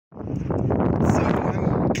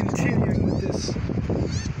continuing with this.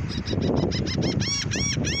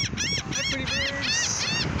 Hi, pretty birds.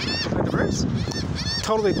 Like the birds?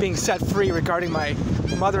 Totally being set free regarding my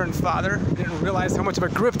mother and father. Didn't realize how much of a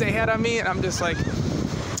grip they had on me, and I'm just like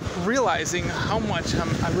realizing how much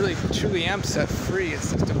I really truly am set free.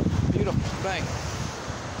 It's just a beautiful thing.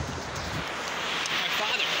 My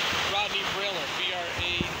father, Rodney Brahler,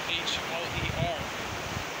 B-R-A-H-L-E-R,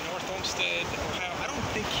 North Homestead, Ohio. I don't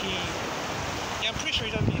think yeah, I'm pretty sure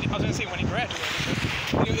he doesn't. I was gonna say when he graduated,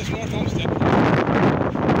 but it was North Homestead.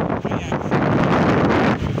 But yeah.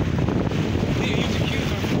 He was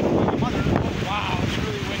accused of my mother. Oh, wow, it's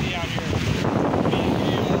really windy out here.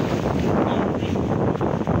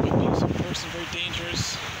 Abusive person, very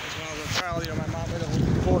dangerous. As well as a child, my mom did a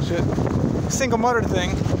whole bullshit single mother thing.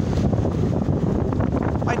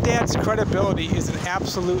 My dad's credibility is an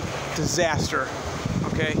absolute disaster.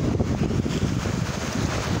 Okay.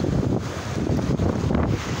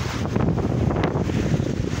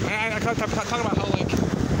 Talking about how, like,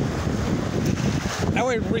 I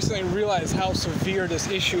only recently realized how severe this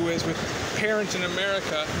issue is with parents in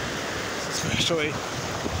America, especially,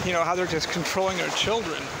 how they're just controlling their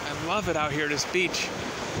children. I love it out here, this beach.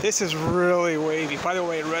 This is really wavy. By the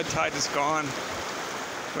way, red tide is gone.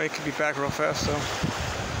 Well, it could be back real fast, though.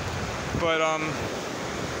 But,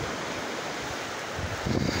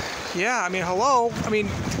 yeah, hello.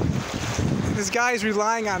 This guy's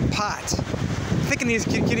relying on pot, thinking he's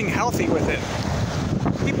getting healthy with it.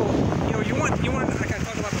 People, you want, like I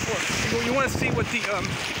talked about before, you want to see what the,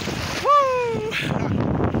 woo!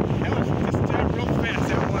 That was just real fast,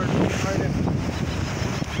 that water right in.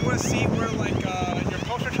 You want to see where, like, your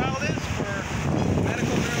poster child is for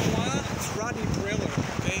medical marijuana? It's Rodney Brahler,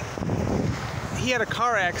 okay? He had a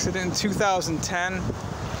car accident in 2010,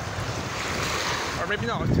 or maybe,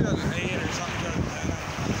 no, 2008 or something.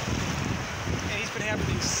 Been having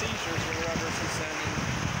these seizures or whatever since then, and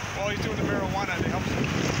while he's doing the marijuana, it helps him,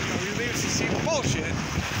 relieves the seizure bullshit.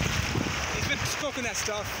 He's been smoking that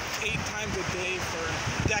stuff 8 times a day for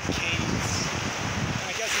decades, and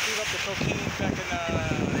I guess he gave up the cocaine back in the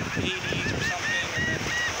 80s or something, and then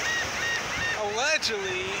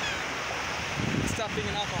allegedly he stopped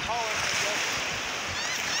being an alcoholic, I guess,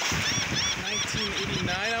 1989,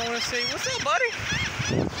 I want to say. What's up, buddy?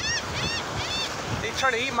 You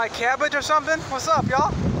trying to eat my cabbage or something? What's up,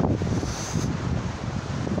 y'all?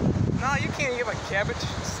 No, you can't eat my cabbage.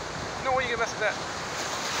 No way you can mess with that.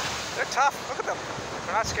 They're tough. Look at them.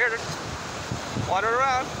 They're not scared. They're just wandering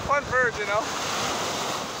around. Fun birds,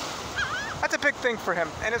 That's a big thing for him.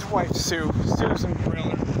 And his wife, Susan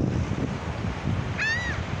Brahler.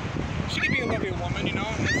 She could be a lovely woman,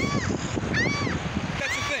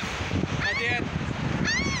 That's the thing. My dad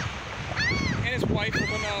and his wife are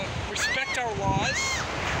going to respect our laws.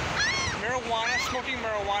 Smoking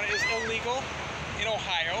marijuana is illegal in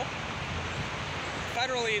Ohio.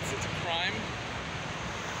 Federally, it's a crime.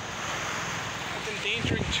 It's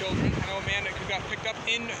endangering children. I know a man who got picked up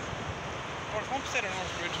in North Homestead or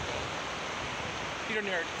North Ridgeville. Either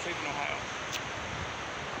near Cleveland, Ohio.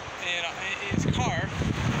 And in his car,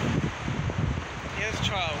 he has a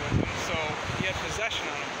child with him, so he had possession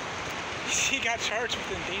on him. He got charged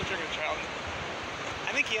with endangering a child.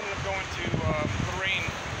 I think he ended up going to Lorraine.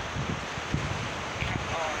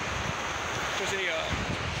 There's a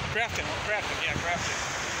Grafton,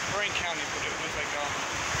 Lorraine County, but it was like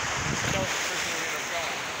that was the person who ended up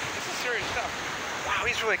going. This is serious stuff. Wow,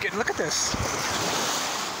 he's really good. Look at this.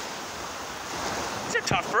 These are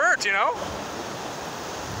tough birds, Look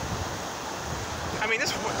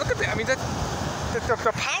at that.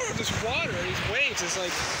 The power of this water, these waves, is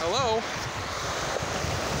like, hello.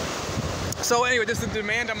 So anyway, this is the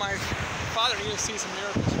demand on my father. You're gonna see some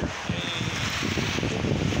miracles here.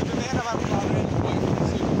 The demand on my father and his wife.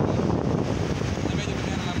 I made the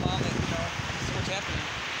demand on my mom that, this is what's happening. In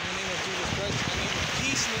the name of Jesus Christ, in the name of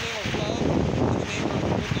peace, in the name of love, in the name of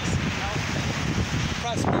goodness and health,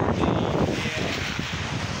 prosperity,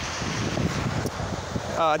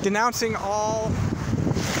 denouncing all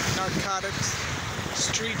narcotics,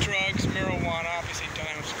 street drugs, marijuana, obviously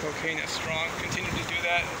denounced cocaine, that's strong. Continue to do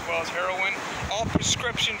that, as well as heroin. All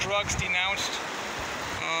prescription drugs denounced.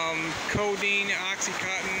 Codeine,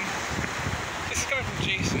 Oxycontin. This is coming from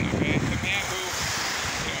Jason, okay? The man who,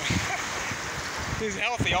 he's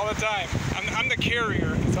healthy all the time. I'm the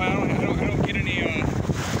carrier, so I don't get any.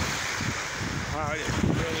 Wow, it's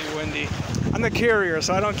really windy. I'm the carrier,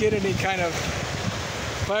 so I don't get any kind of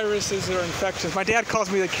viruses or infections. My dad calls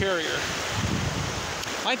me the carrier.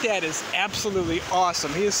 My dad is absolutely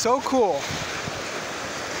awesome. He is so cool.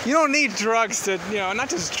 You don't need drugs to, not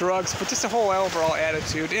just drugs, but just a whole overall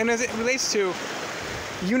attitude. And as it relates to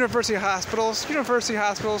University hospitals,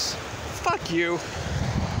 fuck you.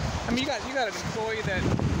 I mean, you got an employee that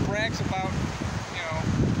brags about, you know,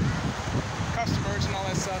 customers and all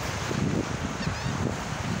that stuff.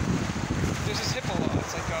 There's this HIPAA law.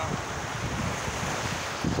 It's like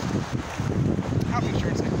health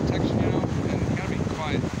insurance, like protection, you know, and you gotta be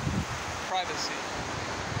quiet. Privacy.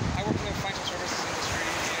 I work in the financial services industry.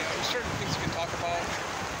 You know, there's certain things you can talk about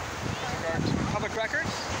in regard to public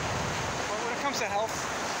records. But when it comes to health,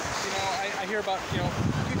 you know, I hear about, you know,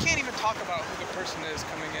 you can't even talk about who the person is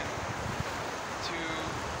coming in to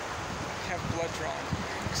have blood drawn.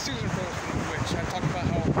 Susan Brahler from the witch. I talk about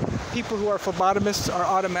how people who are phlebotomists are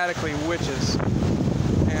automatically witches.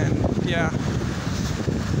 And yeah,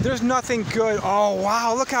 there's nothing good. Oh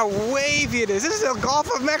wow, look how wavy it is. This is the Gulf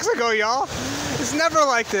of Mexico, y'all. It's never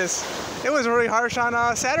like this. It was really harsh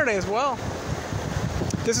on Saturday as well.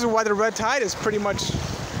 This is why the red tide is pretty much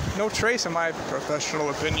no trace, in my professional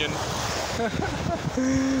opinion.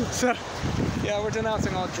 So, yeah, we're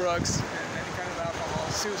denouncing all drugs and any kind of alcohol.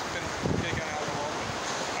 Sue's been big on alcohol.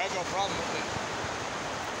 I have no problem with it.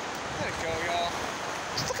 Let it go, y'all.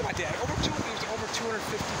 Just look at my dad. He was over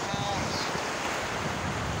 250 pounds.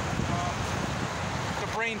 The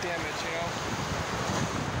brain damage, you know.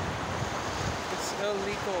 It's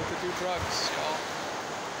illegal to do drugs, y'all.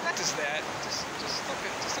 Not just that. Just look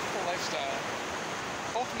at the lifestyle.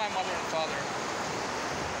 Both my mother and father.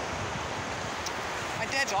 My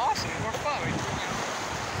dad's awesome. We're fun.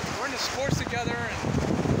 We're into sports together,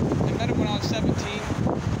 and I met him when I was 17.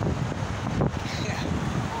 Yeah.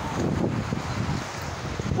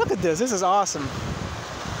 Look at this. This is awesome.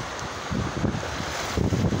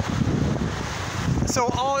 So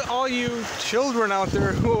all you children out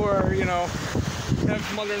there who are, you know,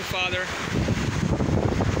 have mother and father,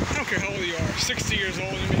 I don't care how old you are, 60 years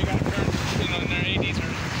old, you may got parents, you know, in their 80s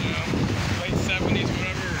or, you know, late 70s,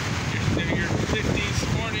 whatever, your 50s,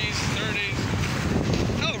 40s, 30s,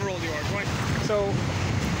 however old you are, boy. So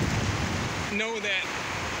know that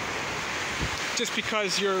just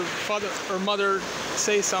because your father or mother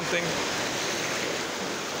say something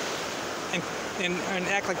and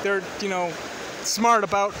act like they're, you know, smart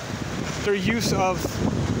about their use of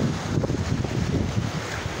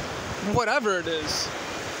whatever it is.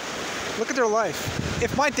 Look at their life.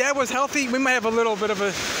 If my dad was healthy, we might have a little bit of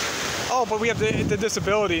a... Oh, but we have the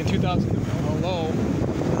disability in 2000. Hello.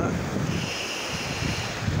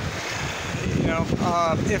 You know,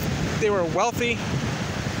 if they were wealthy,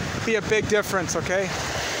 it'd be a big difference, okay?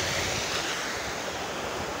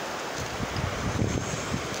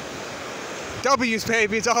 W's,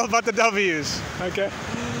 baby. It's all about the W's, okay?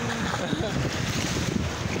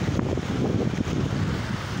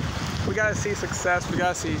 We gotta see success. We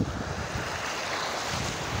gotta see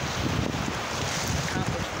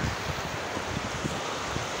accomplishment.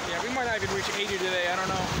 Yeah, we might not even reach 80 today. I don't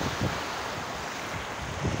know.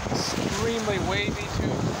 Extremely wavy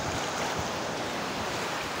too.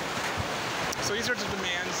 So these are the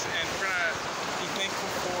demands, and we're gonna be thankful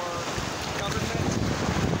for government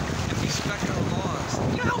and respect our laws.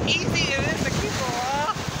 You know how easy it is to keep a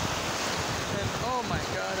law? And oh my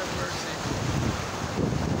God, have mercy.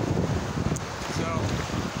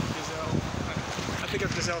 Giselle. I think of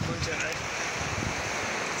Giselle Bundchen, right?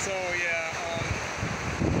 So yeah,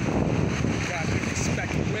 God, we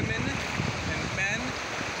respect women and men.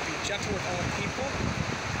 Be gentle with all people.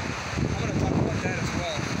 I'm gonna talk about that as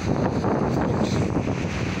well.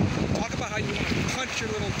 Talk about how you want to punch your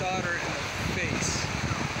little daughter in the face.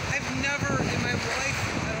 I've never in my life,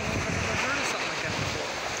 I don't know if I've ever heard of something like that before.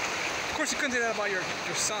 Of course, you couldn't say that about your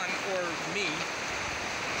son or me.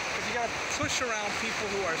 Because you gotta push around people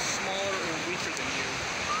who are smaller or weaker than you.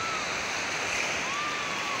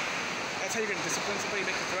 That's how you're gonna discipline somebody,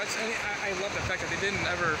 make the threats. And I love the fact that they didn't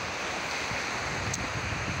ever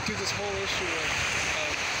do this whole issue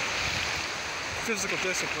of physical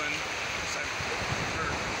discipline, as I've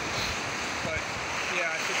heard. But yeah,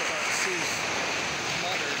 I think about Sue's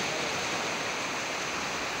mother,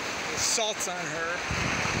 the assaults on her.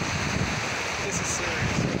 This is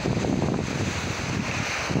serious.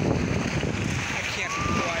 I can't be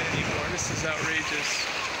quiet anymore. This is outrageous.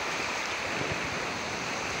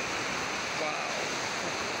 Wow.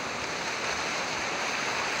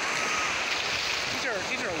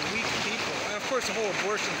 These are weak people. And of course the whole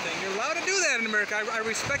abortion thing. You're allowed to do that in America. I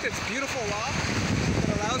respect it. It's a beautiful law that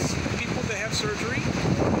allows people to have surgery,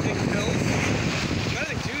 take pills.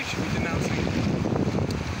 Another thing too you should be denouncing.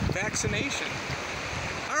 Vaccination.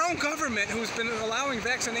 Our own government, who's been allowing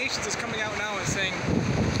vaccinations, is coming out now and saying,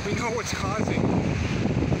 we know what's causing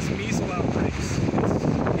these measles outbreaks.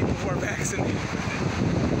 It's people who are vaccinated.